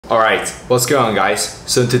Alright, what's going on guys?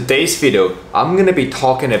 So in today's video, I'm gonna be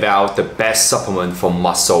talking about the best supplement for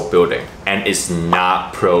muscle building, and it's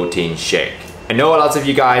not protein shake. I know a lot of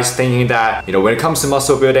you guys thinking that, when it comes to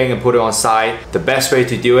muscle building and put it on side, the best way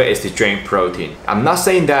to do it is to drink protein. I'm not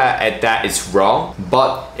saying that is wrong,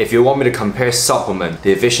 but if you want me to compare supplement,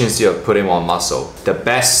 the efficiency of putting on muscle, the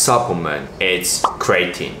best supplement is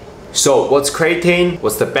creatine. So what's creatine,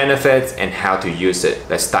 what's the benefits, and how to use it?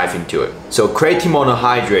 Let's dive into it. So creatine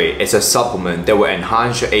monohydrate is a supplement that will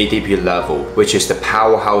enhance your ATP level, which is the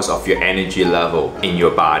powerhouse of your energy level in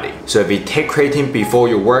your body. So if you take creatine before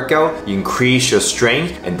your workout, you increase your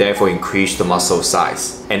strength and therefore increase the muscle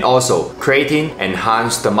size. And also, creatine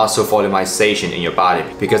enhances the muscle volumization in your body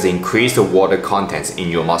because it increases the water contents in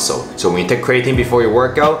your muscle. So when you take creatine before your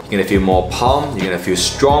workout, you're gonna feel more pumped, you're gonna feel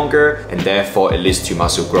stronger, and therefore it leads to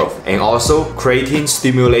muscle growth. And also, creatine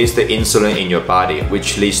stimulates the insulin in your body,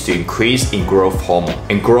 which leads to increase in growth hormone.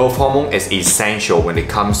 And growth hormone is essential when it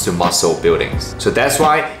comes to muscle buildings. So that's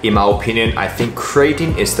why, in my opinion, I think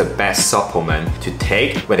creatine is the best supplement to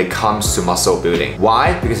take when it comes to muscle building.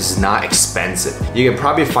 Why? Because it's not expensive. You can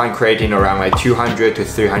probably find creatine around like $200 to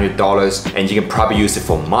 $300, and you can probably use it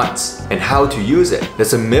for months. And how to use it?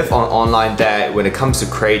 There's a myth online that when it comes to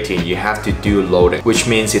creatine, you have to do loading, which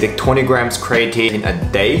means you take 20 grams creatine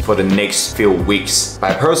a day for the next few weeks.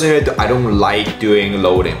 But personally, I don't like doing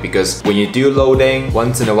loading because when you do loading,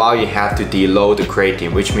 once in a while you have to deload the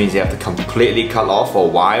creatine, which means you have to completely cut off for a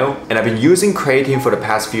while. And I've been using creatine for the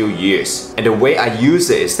past few years. And the way I use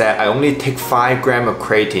it is that I only take 5 grams of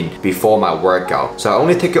creatine before my workout. So I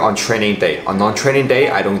only take it on training day. On non-training day,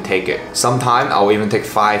 I don't take it. Sometimes I'll even take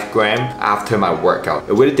 5 grams after my workout.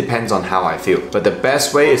 It really depends on how I feel. But the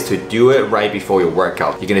best way is to do it right before your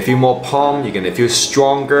workout. You're gonna feel more pumped, you're gonna feel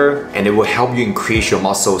stronger, and it will help you increase your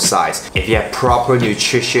muscle size if you have proper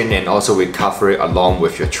nutrition and also recovery along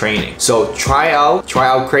with your training. So try out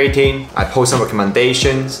creatine. I post some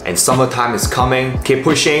recommendations, and summertime is coming. Keep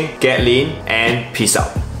pushing, get lean, and peace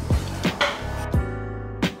out.